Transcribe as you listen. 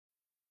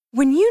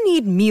When you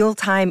need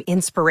mealtime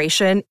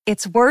inspiration,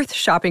 it's worth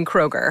shopping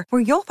Kroger,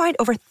 where you'll find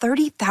over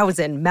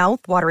 30,000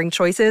 mouth-watering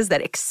choices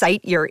that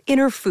excite your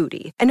inner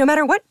foodie. And no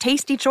matter what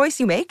tasty choice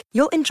you make,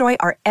 you'll enjoy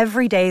our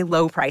everyday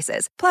low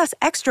prices, plus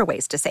extra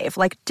ways to save,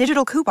 like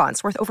digital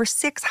coupons worth over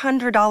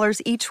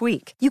 $600 each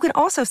week. You can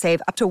also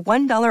save up to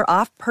 $1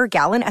 off per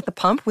gallon at the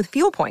pump with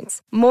fuel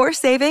points. More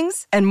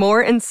savings and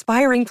more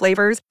inspiring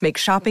flavors make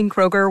shopping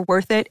Kroger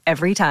worth it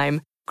every time.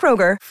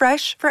 Kroger,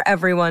 fresh for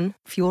everyone.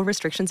 Fuel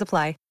restrictions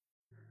apply.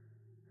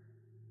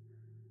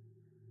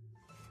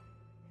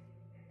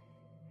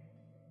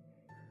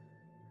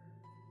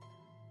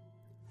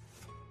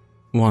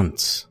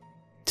 Once,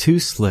 2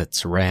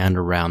 slits ran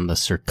around the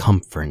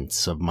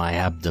circumference of my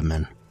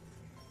abdomen.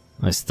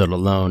 I stood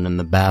alone in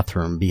the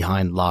bathroom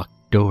behind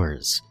locked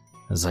doors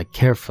as I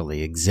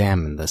carefully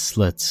examined the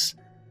slits.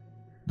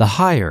 The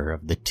higher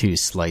of the 2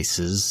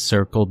 slices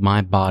circled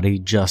my body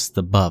just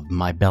above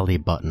my belly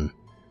button,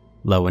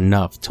 low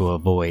enough to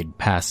avoid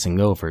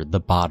passing over the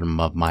bottom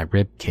of my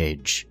rib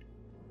cage.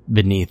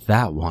 Beneath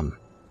that one,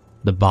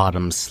 the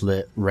bottom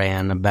slit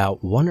ran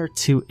about 1 or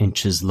 2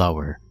 inches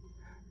lower,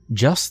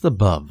 just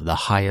above the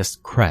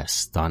highest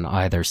crest on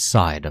either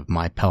side of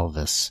my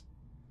pelvis.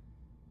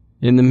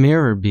 In the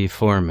mirror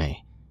before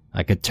me,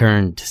 I could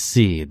turn to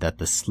see that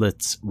the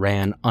slits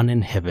ran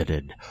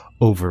uninhibited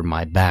over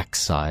my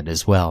backside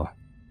as well.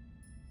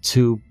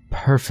 2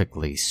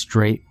 perfectly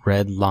straight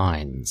red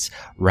lines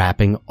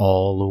wrapping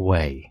all the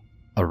way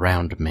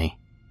around me.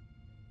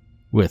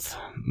 With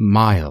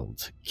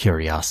mild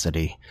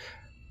curiosity,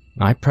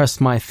 I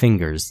pressed my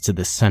fingers to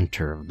the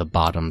center of the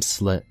bottom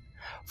slit,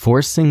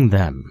 forcing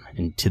them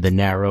into the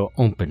narrow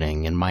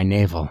opening in my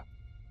navel.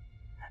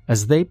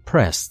 As they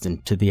pressed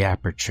into the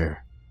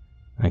aperture,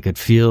 I could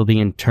feel the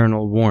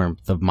internal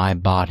warmth of my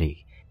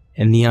body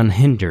and the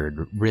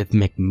unhindered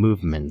rhythmic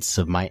movements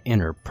of my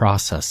inner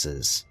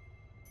processes.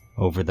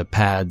 Over the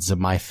pads of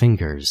my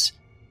fingers,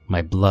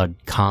 my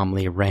blood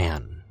calmly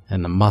ran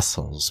and the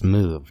muscles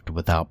moved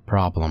without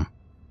problem.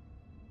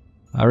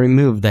 I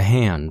removed the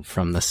hand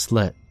from the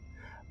slit,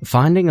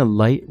 finding a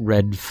light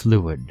red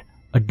fluid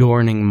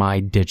adorning my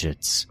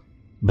digits,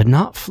 but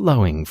not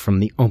flowing from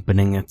the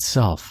opening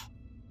itself.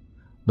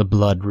 The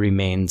blood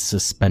remained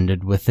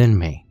suspended within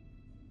me,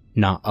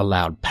 not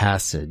allowed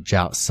passage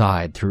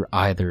outside through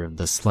either of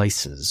the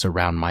slices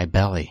around my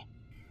belly.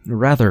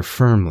 Rather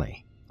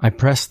firmly, I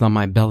pressed on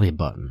my belly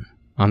button,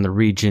 on the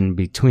region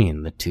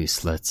between the 2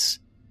 slits.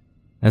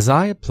 As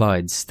I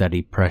applied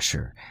steady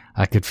pressure,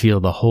 I could feel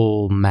the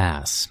whole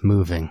mass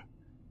moving,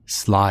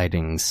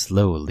 sliding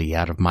slowly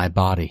out of my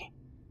body.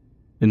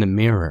 In the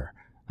mirror,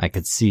 I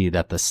could see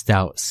that the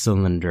stout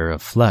cylinder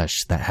of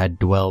flesh that had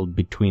dwelled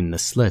between the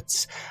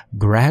slits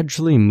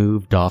gradually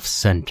moved off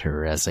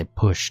center as I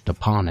pushed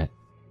upon it,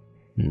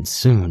 and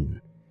soon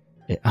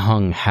it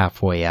hung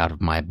halfway out of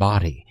my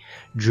body,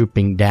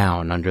 drooping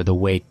down under the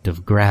weight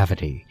of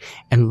gravity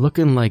and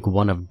looking like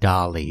one of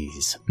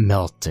Dali's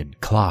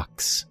melted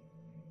clocks.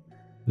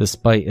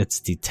 Despite its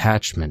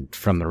detachment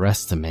from the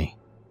rest of me,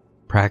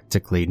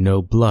 practically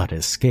no blood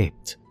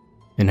escaped,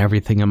 and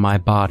everything in my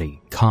body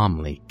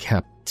calmly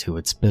kept to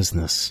its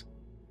business.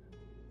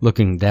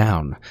 Looking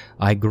down,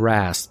 I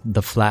grasped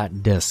the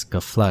flat disc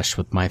of flesh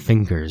with my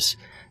fingers,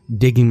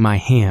 digging my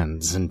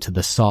hands into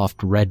the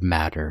soft red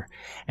matter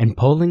and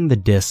pulling the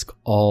disc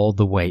all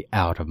the way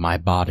out of my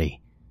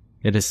body.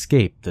 It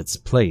escaped its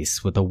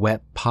place with a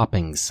wet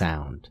popping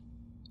sound,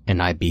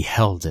 and I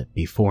beheld it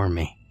before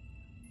me,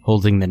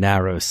 holding the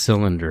narrow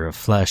cylinder of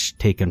flesh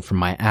taken from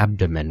my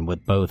abdomen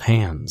with both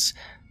hands.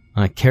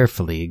 I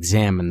carefully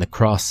examined the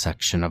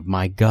cross-section of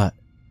my gut.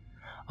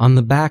 On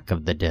the back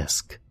of the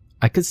disc,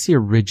 I could see a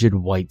rigid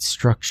white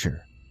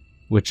structure,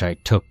 which I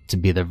took to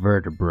be the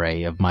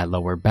vertebrae of my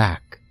lower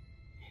back.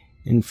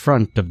 In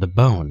front of the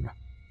bone,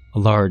 a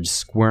large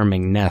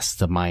squirming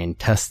nest of my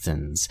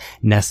intestines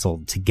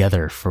nestled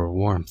together for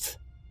warmth.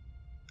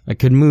 I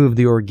could move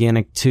the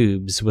organic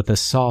tubes with a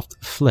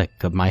soft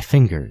flick of my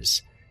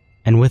fingers,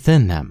 and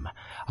within them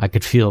I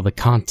could feel the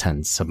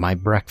contents of my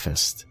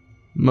breakfast,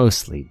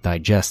 mostly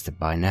digested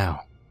by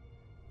now.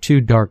 2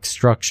 dark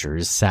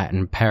structures sat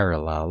in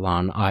parallel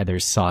on either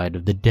side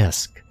of the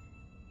disc,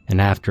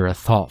 and after a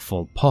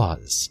thoughtful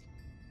pause,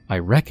 I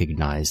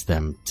recognized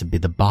them to be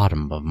the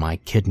bottom of my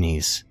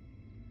kidneys.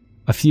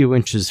 A few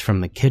inches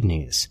from the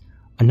kidneys,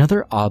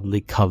 another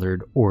oddly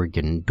colored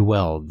organ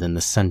dwelled in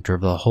the center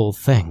of the whole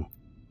thing.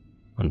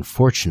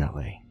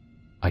 Unfortunately,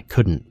 I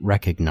couldn't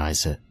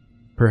recognize it.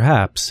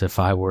 Perhaps if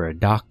I were a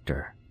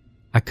doctor,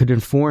 I could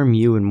inform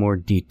you in more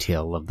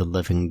detail of the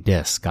living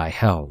disc I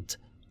held,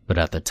 but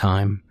at the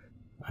time,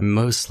 I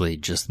mostly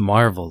just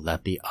marveled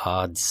at the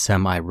odd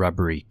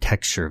semi-rubbery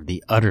texture of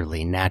the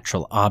utterly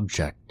natural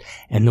object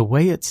and the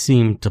way it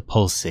seemed to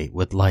pulsate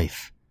with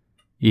life,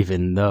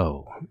 even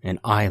though an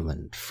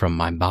island from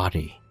my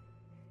body.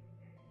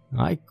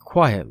 I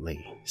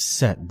quietly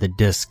set the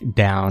disc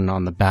down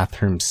on the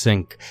bathroom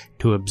sink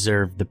to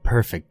observe the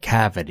perfect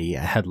cavity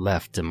I had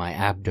left in my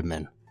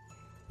abdomen.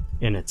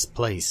 In its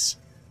place,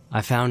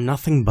 I found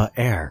nothing but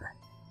air.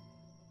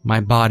 My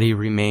body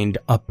remained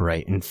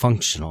upright and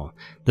functional,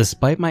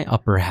 despite my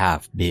upper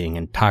half being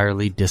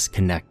entirely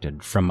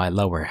disconnected from my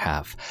lower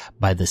half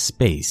by the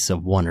space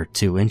of 1 or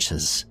 2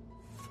 inches.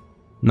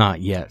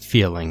 Not yet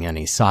feeling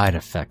any side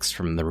effects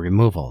from the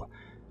removal,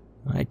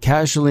 I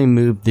casually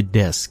moved the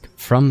disc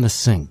from the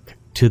sink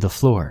to the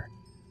floor,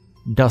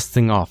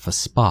 dusting off a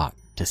spot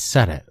to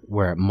set it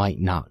where it might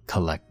not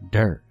collect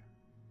dirt.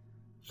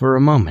 For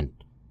a moment,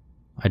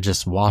 I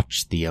just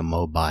watched the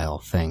immobile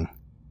thing.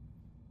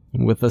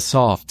 With a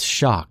soft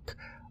shock,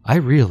 I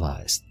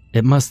realized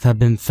it must have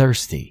been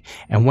thirsty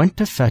and went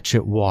to fetch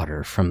it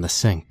water from the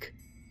sink.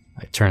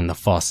 I turned the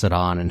faucet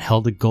on and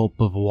held a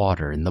gulp of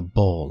water in the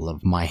bowl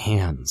of my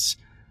hands,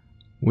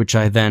 which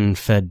I then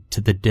fed to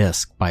the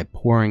disc by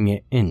pouring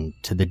it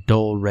into the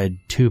dull red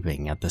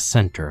tubing at the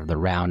center of the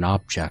round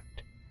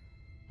object.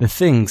 The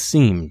thing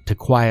seemed to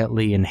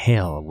quietly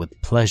inhale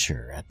with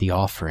pleasure at the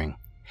offering,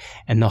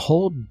 and the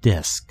whole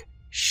disc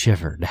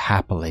shivered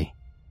happily.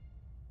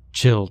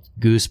 Chilled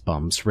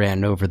goosebumps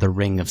ran over the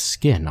ring of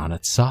skin on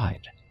its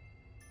side.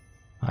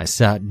 I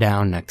sat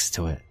down next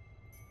to it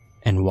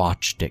and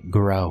watched it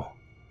grow.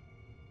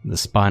 The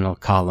spinal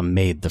column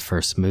made the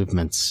first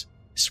movements,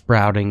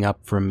 sprouting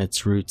up from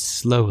its roots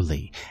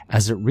slowly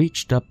as it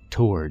reached up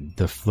toward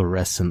the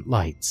fluorescent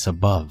lights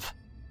above.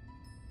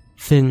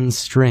 Thin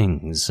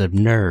strings of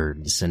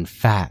nerves and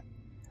fat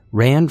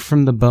ran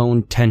from the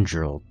bone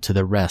tendril to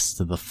the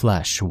rest of the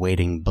flesh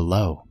waiting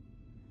below,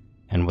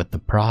 and with the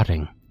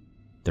prodding,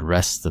 the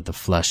rest of the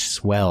flesh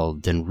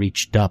swelled and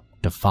reached up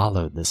to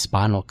follow the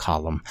spinal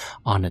column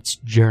on its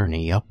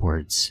journey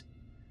upwards.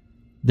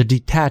 The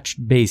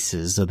detached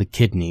bases of the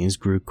kidneys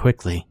grew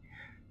quickly,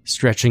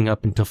 stretching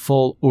up into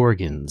full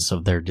organs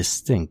of their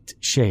distinct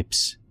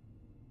shapes.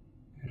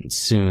 And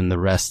soon the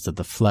rest of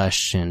the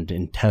flesh and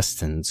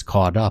intestines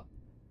caught up,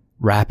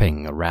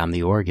 wrapping around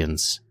the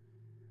organs.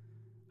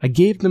 I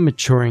gave the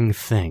maturing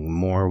thing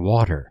more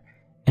water,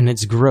 and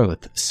its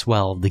growth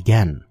swelled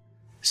again,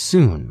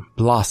 soon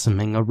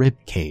blossoming a rib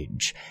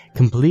cage,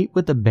 complete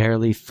with a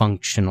barely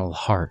functional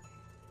heart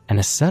and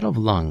a set of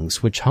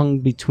lungs which hung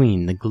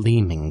between the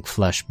gleaming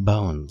flesh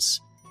bones.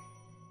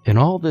 In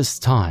all this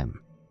time,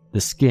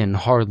 the skin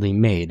hardly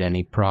made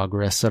any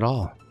progress at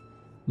all,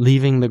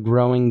 leaving the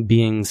growing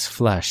being's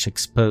flesh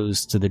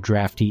exposed to the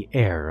drafty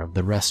air of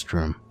the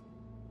restroom.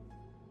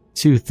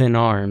 2 thin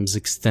arms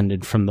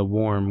extended from the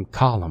warm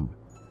column,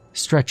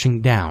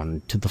 stretching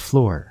down to the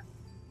floor,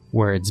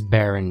 where its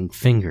barren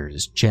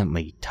fingers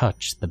gently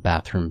touched the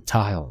bathroom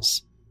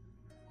tiles.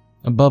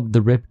 Above the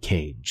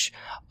ribcage,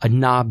 a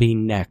knobby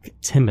neck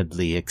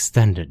timidly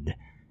extended,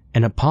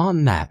 and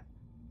upon that,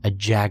 a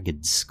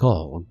jagged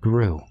skull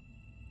grew.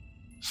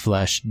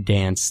 Flesh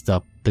danced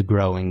up the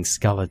growing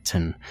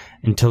skeleton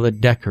until it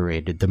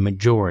decorated the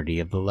majority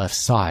of the left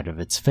side of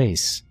its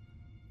face.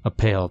 A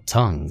pale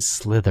tongue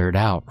slithered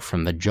out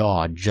from the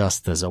jaw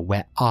just as a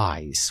wet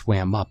eye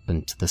swam up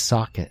into the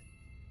socket.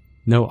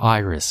 No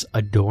iris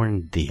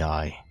adorned the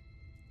eye,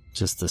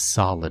 just a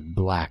solid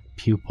black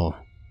pupil.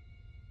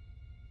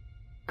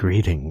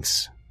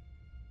 "Greetings."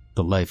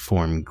 The life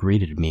form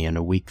greeted me in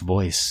a weak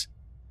voice.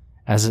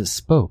 As it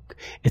spoke,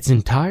 its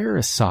entire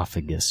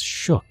esophagus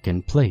shook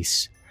in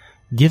place,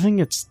 giving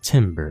its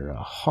timbre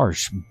a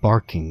harsh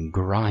barking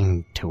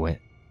grind to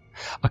it.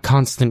 A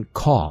constant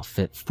cough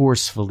it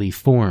forcefully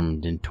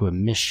formed into a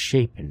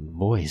misshapen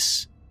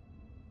voice.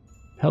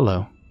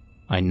 "Hello,"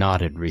 I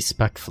nodded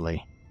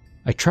respectfully.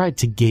 I tried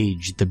to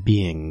gauge the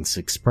being's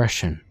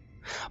expression,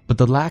 but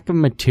the lack of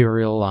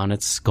material on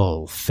its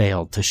skull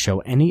failed to show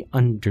any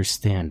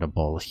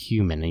understandable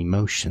human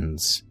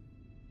emotions.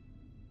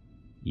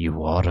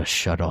 "You ought to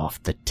shut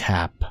off the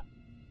tap,"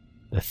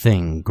 the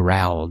thing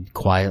growled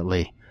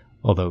quietly,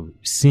 although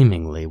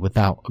seemingly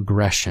without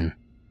aggression.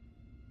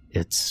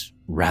 "It's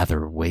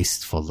rather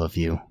wasteful of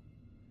you."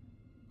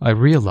 I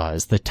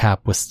realized the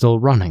tap was still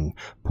running,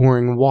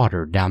 pouring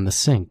water down the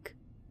sink.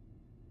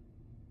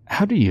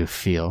 "How do you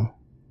feel?"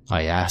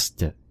 I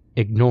asked it,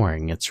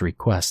 ignoring its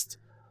request.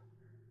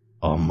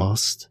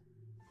 "Almost."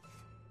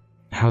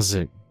 "How's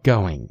it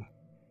going?"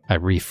 I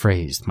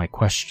rephrased my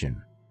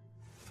question.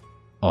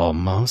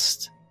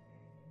 "Almost."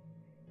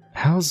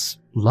 "How's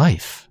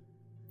life?"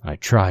 I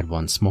tried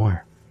once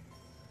more.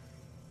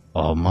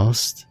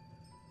 "Almost."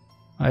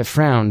 I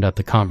frowned at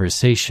the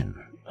conversation,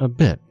 a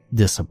bit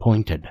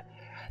disappointed.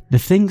 The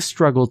thing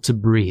struggled to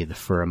breathe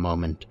for a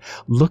moment,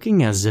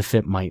 looking as if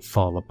it might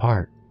fall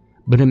apart,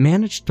 but it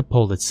managed to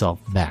pull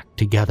itself back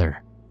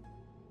together.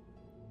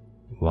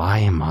 "Why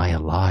am I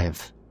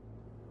alive?"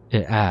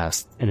 it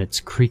asked in its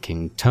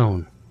creaking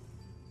tone.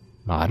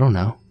 "I don't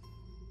know,"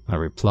 I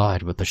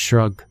replied with a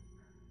shrug.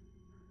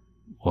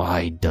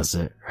 "Why does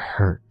it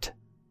hurt?"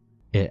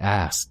 it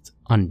asked,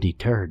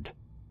 undeterred.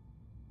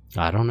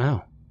 "I don't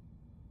know."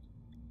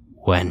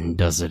 "When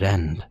does it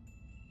end?"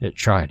 It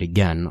tried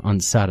again,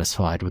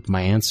 unsatisfied with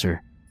my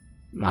answer.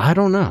 "I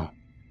don't know."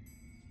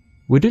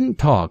 We didn't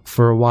talk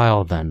for a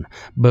while then,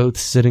 both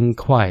sitting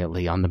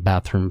quietly on the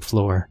bathroom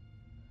floor.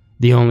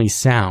 The only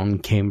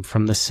sound came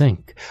from the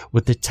sink,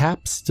 with the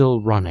tap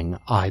still running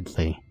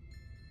idly.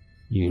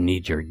 You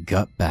need your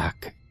gut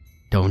back,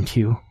 don't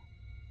you?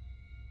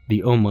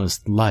 The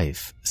almost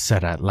life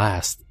said at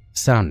last,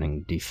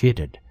 sounding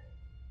defeated.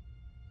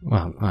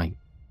 Well, I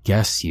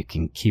guess you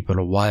can keep it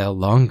a while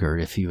longer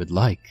if you would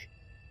like,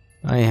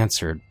 I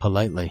answered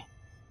politely.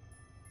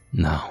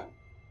 No,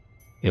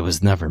 it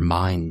was never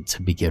mine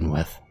to begin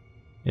with.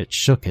 It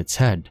shook its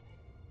head,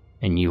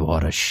 and you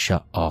ought to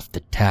shut off the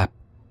tap.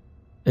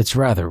 It's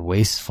rather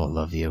wasteful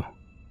of you.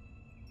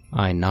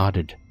 I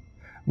nodded.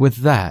 With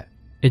that,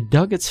 it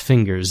dug its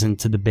fingers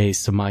into the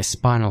base of my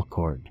spinal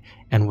cord,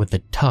 and with a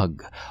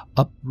tug,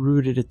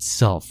 uprooted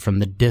itself from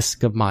the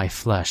disc of my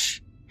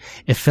flesh.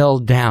 It fell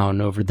down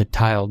over the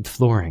tiled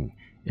flooring,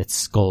 its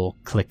skull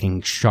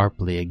clicking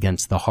sharply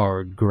against the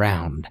hard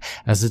ground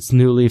as its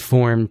newly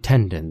formed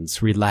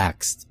tendons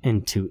relaxed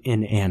into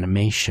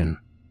inanimation.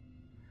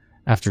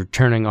 After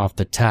turning off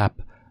the tap,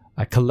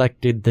 I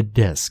collected the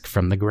disc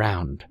from the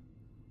ground,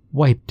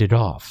 wiped it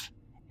off,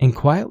 and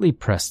quietly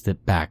pressed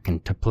it back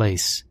into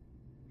place.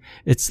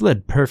 It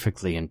slid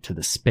perfectly into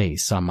the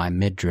space on my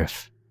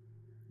midriff,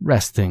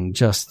 resting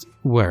just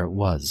where it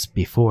was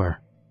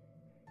before.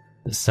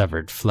 The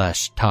severed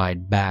flesh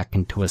tied back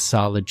into a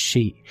solid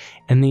sheet,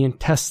 and the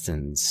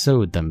intestines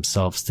sewed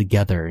themselves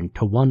together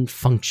into one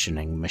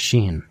functioning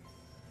machine.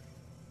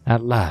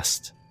 At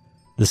last,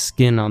 the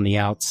skin on the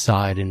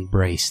outside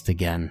embraced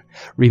again,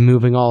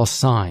 removing all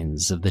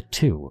signs of the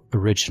 2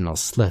 original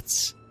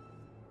slits.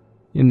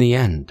 In the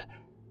end,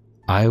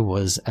 I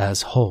was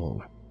as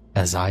whole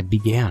as I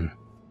began.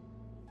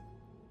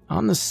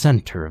 On the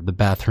center of the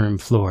bathroom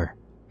floor,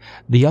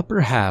 the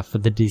upper half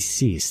of the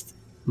deceased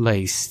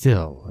lay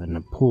still in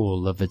a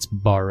pool of its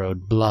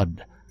borrowed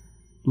blood,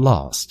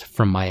 lost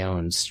from my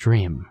own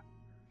stream.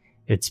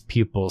 Its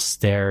pupil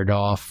stared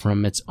off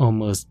from its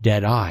almost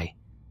dead eye,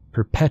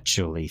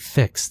 perpetually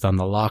fixed on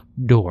the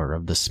locked door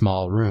of the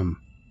small room.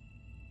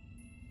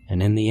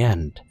 And in the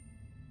end,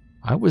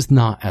 I was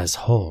not as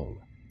whole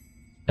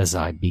as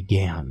I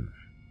began.